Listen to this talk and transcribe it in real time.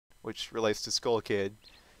which relates to Skull Kid,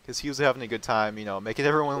 because he was having a good time, you know, making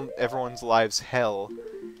everyone's lives hell.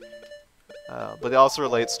 But it also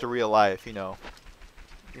relates to real life, you know.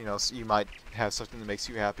 So you might have something that makes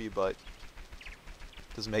you happy, but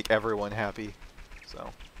doesn't make everyone happy. So,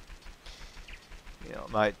 you know,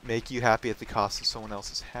 it might make you happy at the cost of someone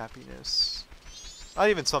else's happiness. Not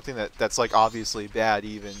even something that's like obviously bad.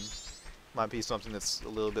 Even might be something that's a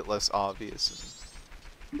little bit less obvious,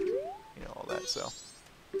 and you know all that. So,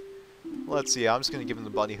 let's see. I'm just gonna give him the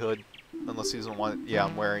bunny hood, unless he doesn't want it. Yeah,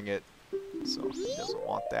 I'm wearing it, so he doesn't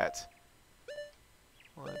want that.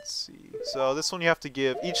 Let's see. So this one you have to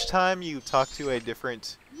give each time you talk to a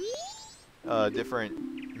different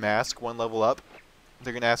mask, one level up.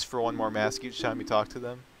 They're gonna ask for one more mask each time you talk to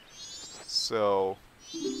them. So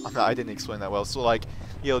I didn't explain that well. So like,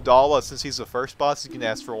 you know, Dalwa, since he's the first boss, you can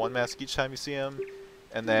ask for one mask each time you see him.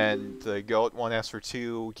 And then the Goat one asks for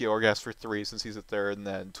 2, Georg asks for 3 since he's a third, and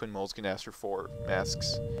then Twin Moles can ask for 4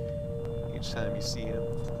 masks each time you see him.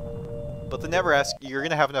 But they never ask. You're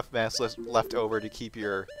gonna have enough masks left over to keep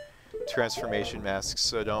your transformation masks,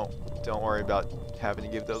 so don't worry about having to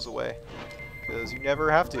give those away, because you never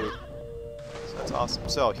have to. So that's awesome.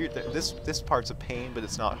 So here, this part's a pain, but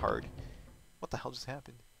it's not hard. What the hell just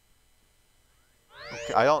happened?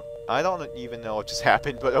 Okay, I don't even know what just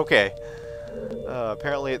happened, but okay.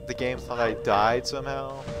 Apparently the game thought I died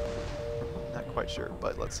somehow. Not quite sure,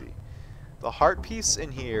 but let's see. The heart piece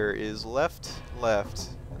in here is left,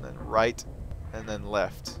 left, and then right, and then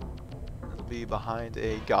left. It'll be behind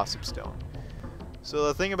a gossip stone. So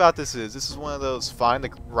the thing about this is one of those find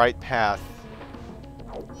the right path.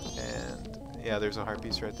 And yeah, there's a heart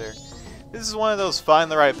piece right there. This is one of those find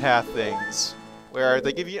the right path things, where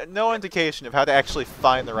they give you no indication of how to actually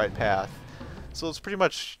find the right path. So it's pretty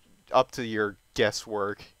much up to your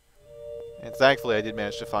guesswork. And thankfully I did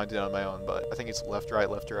manage to find it on my own, but I think it's left, right,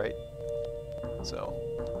 left, right. So,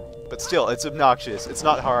 but still, it's obnoxious. It's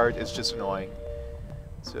not hard, it's just annoying.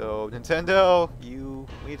 So, Nintendo,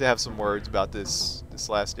 we need to have some words about this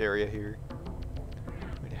last area here.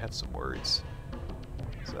 We need to have some words.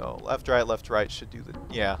 So, left, right should do the...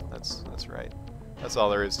 Yeah, that's right. That's all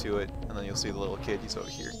there is to it. And then you'll see the little kid, he's over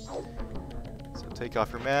here. So, take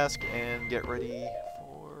off your mask and get ready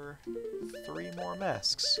for 3 more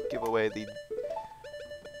masks. Give away these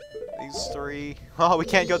 3. Oh, we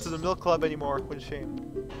can't go to the Milk Club anymore. What a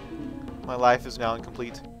shame. My life is now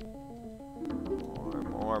incomplete.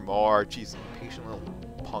 More. Jeez, patient little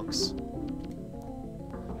punks.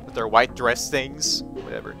 With their white dress things.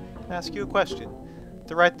 Whatever. Can I ask you a question?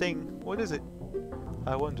 The right thing, what is it?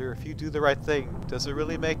 I wonder, if you do the right thing, does it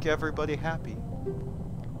really make everybody happy?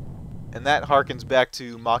 And that harkens back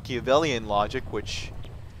to Machiavellian logic, which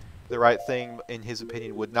the right thing, in his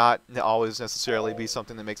opinion, would not always necessarily be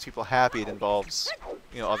something that makes people happy. It involves,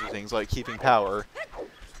 you know, other things like keeping power.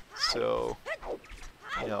 So,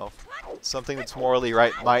 you know, something that's morally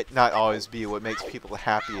right might not always be what makes people the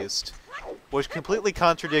happiest, which completely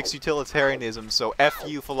contradicts utilitarianism. So F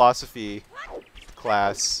you philosophy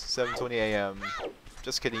class, 7:20 a.m.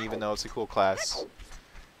 Just kidding, even though it's a cool class.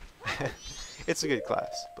 It's a good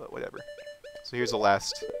class, but whatever. So here's the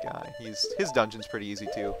last guy. His dungeon's pretty easy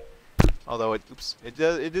too. Although it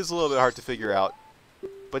is a little bit hard to figure out,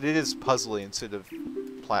 but it is puzzly instead of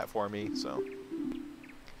platformy.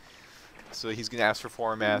 So he's gonna ask for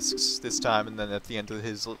 4 masks this time, and then at the end of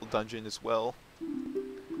his little dungeon as well.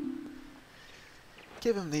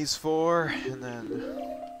 Give him these 4, and then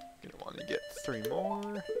gonna want to get 3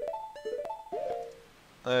 more.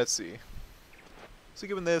 Let's see. So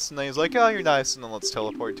give him this, and then he's like, "Oh, you're nice," and then let's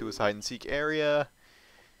teleport to his hide and seek area.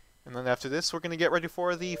 And then after this, we're going to get ready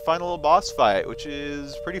for the final boss fight, which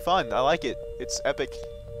is pretty fun. I like it. It's epic.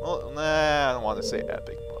 Well, nah, I don't want to say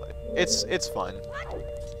epic, but it's fun.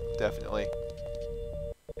 Definitely.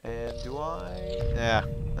 And do I? Nah,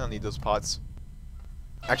 I don't need those pots.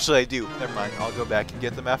 Actually, I do. Never mind. I'll go back and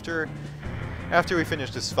get them after we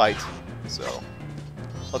finish this fight. So,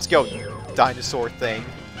 let's go, dinosaur thing.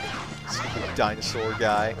 Stupid dinosaur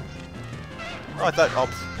guy. Oh, I thought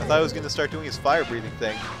I was going to start doing his fire breathing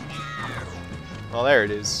thing. Well, there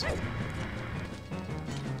it is.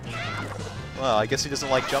 Well, I guess he doesn't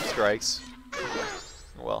like jump strikes.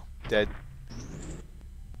 Well, dead.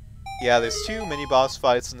 Yeah, there's 2 mini-boss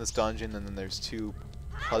fights in this dungeon, and then there's 2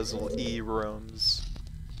 puzzle-y rooms.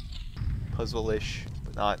 Puzzle-ish,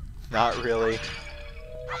 but not really.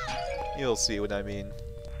 You'll see what I mean.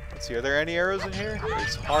 Let's see, are there any arrows in here?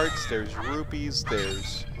 There's hearts, there's rupees,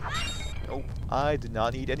 there's... Nope, I did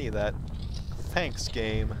not need any of that. Thanks,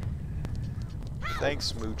 game.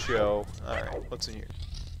 Thanks, Mucho. Alright, what's in here?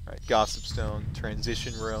 Alright, Gossip Stone,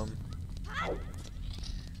 Transition Room.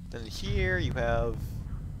 Then here you have,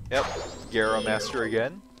 yep, Gyro Master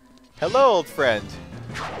again. Hello, old friend.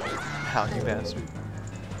 How you bastard.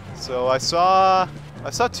 So I saw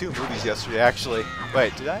 2 movies yesterday, actually.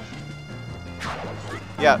 Wait, did I?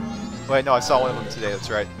 Yeah. Wait, no, I saw one of them today. That's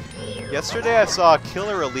right. Yesterday I saw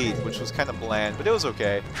Killer Elite, which was kind of bland, but it was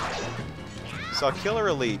okay. Saw Killer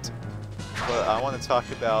Elite, but I want to talk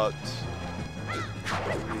about.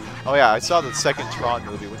 Oh yeah, I saw the second Tron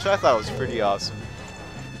movie, which I thought was pretty awesome.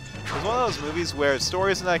 It was one of those movies where the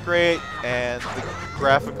story isn't that great, and the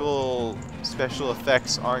graphical special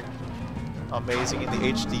effects aren't amazing in the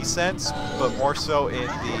HD sense, but more so in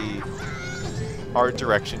the art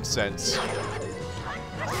direction sense.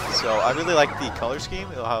 So I really like the color scheme,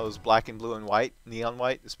 how it was black and blue and white, neon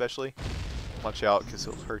white especially. Watch out, because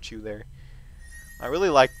it'll hurt you there. I really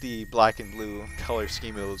liked the black and blue color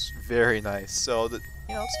scheme. It was very nice. So the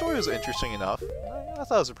story was interesting enough. I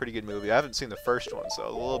thought it was a pretty good movie. I haven't seen the first one, so I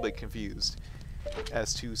was a little bit confused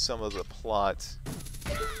as to some of the plot.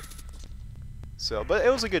 So, but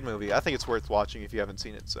it was a good movie. I think it's worth watching if you haven't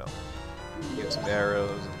seen it. So, get some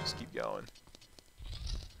arrows and just keep going.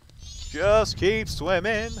 Just keep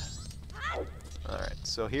swimming. All right.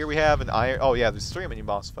 So here we have an iron. Oh yeah, there's 3 mini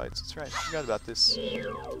boss fights. That's right. I forgot about this.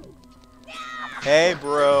 Hey,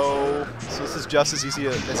 bro. So this is just as easy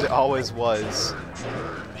as it always was,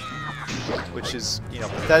 which is,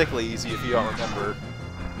 pathetically easy if you don't remember.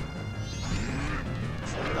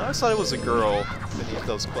 I always thought it was a girl beneath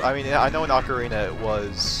those. I mean, I know in Ocarina it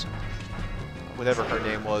was whatever her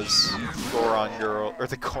name was, Goron girl, or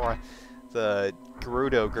the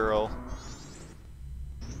Gerudo girl.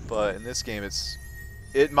 But in this game,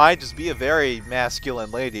 it might just be a very masculine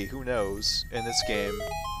lady. Who knows? In this game,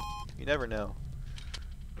 you never know.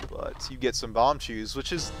 But you get some bomb shoes,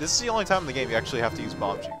 this is the only time in the game you actually have to use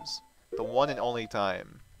bomb shoes. The one and only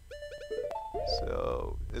time.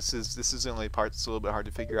 So this is the only part that's a little bit hard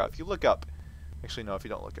to figure out. If you look up, actually no, if you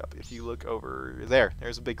don't look up, if you look over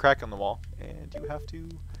there's a big crack on the wall, and you have to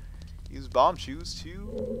use bomb shoes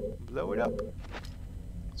to blow it up.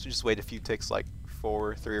 So just wait a few ticks, like 3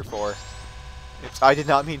 or 4. Oops, I did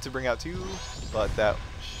not mean to bring out 2, but yeah,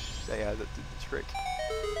 that did the trick.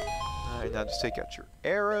 Alright, now just take out your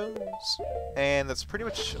arrows, and that's pretty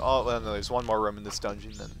much all. Well, no, there's one more room in this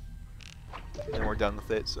dungeon, then we're done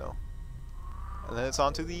with it. So, and then it's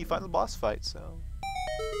on to the final boss fight. So,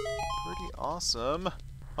 pretty awesome,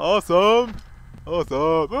 awesome.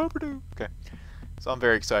 Okay, so I'm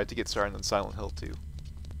very excited to get started on Silent Hill 2.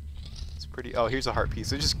 It's pretty. Oh, here's a heart piece.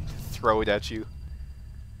 So just throw it at you.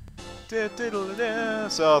 So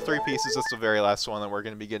 3 pieces, that's the very last one that we're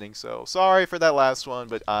going to be getting, so sorry for that last one,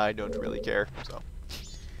 but I don't really care, so.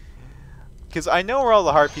 Because I know where all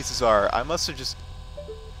the heart pieces are. I must have just...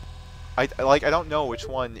 I don't know which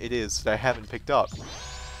one it is that I haven't picked up.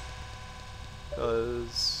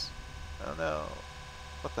 Because... I don't know.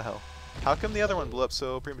 What the hell? How come the other one blew up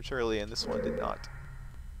so prematurely and this one did not?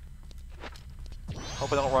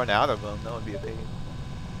 Hope I don't run out of them, that would be a pain.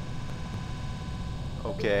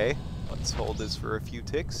 Okay. Let's hold this for a few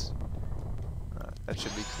ticks. That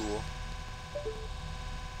should be cool.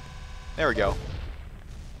 There we go.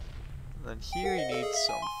 And then here you need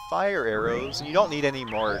some fire arrows. And you don't need any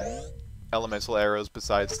more elemental arrows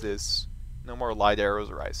besides this. No more light arrows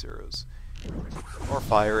or ice arrows. Or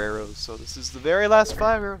fire arrows. So this is the very last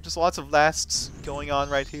fire arrow. Just lots of lasts going on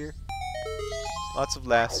right here. Lots of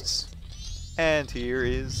lasts. And here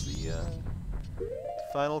is the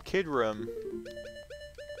final kid room.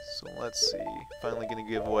 So let's see. Finally gonna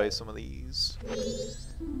give away some of these.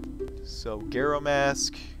 So Gyro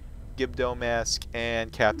Mask, Gibdo Mask,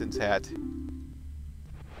 and Captain's Hat. And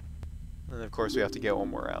of course we have to get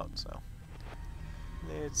one more out, so.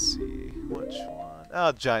 Let's see. Which one?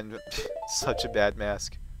 Oh, Giant. Such a bad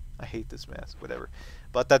mask. I hate this mask. Whatever.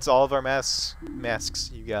 But that's all of our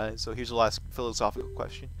masks, you guys. So here's the last philosophical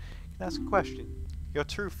question. You can ask a question. Your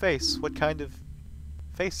true face, what kind of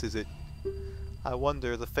face is it? I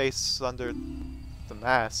wonder, the face under the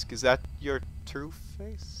mask, is that your true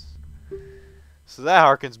face? So that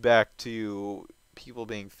harkens back to people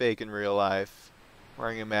being fake in real life,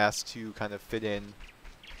 wearing a mask to kind of fit in,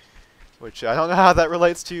 which I don't know how that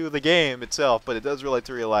relates to the game itself, but it does relate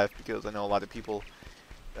to real life because I know a lot of people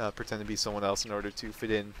pretend to be someone else in order to fit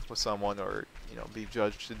in with someone or, be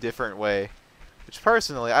judged a different way, which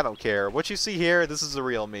personally, I don't care. What you see here, this is the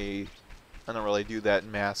real me. I don't really do that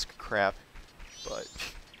mask crap. But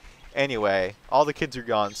anyway, all the kids are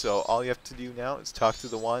gone, so all you have to do now is talk to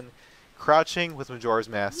the one crouching with Majora's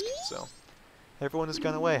Mask. So everyone has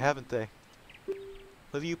gone away, haven't they?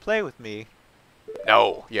 Will you play with me?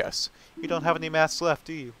 No. Yes. You don't have any masks left,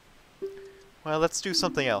 do you? Well, let's do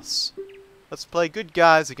something else. Let's play good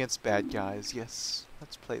guys against bad guys. Yes,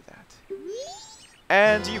 let's play that.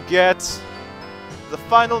 And you get the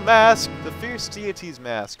final mask, the Fierce Deity's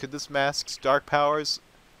mask. Could this mask's dark powers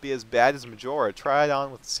be as bad as Majora? Try it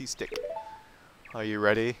on with the C-Stick. Are you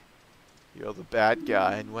ready? You're the bad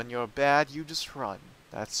guy, and when you're bad, you just run.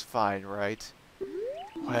 That's fine, right?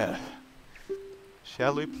 Well,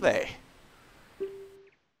 shall we play?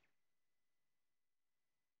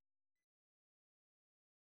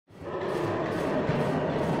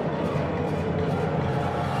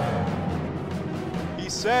 He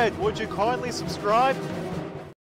said, would you kindly subscribe?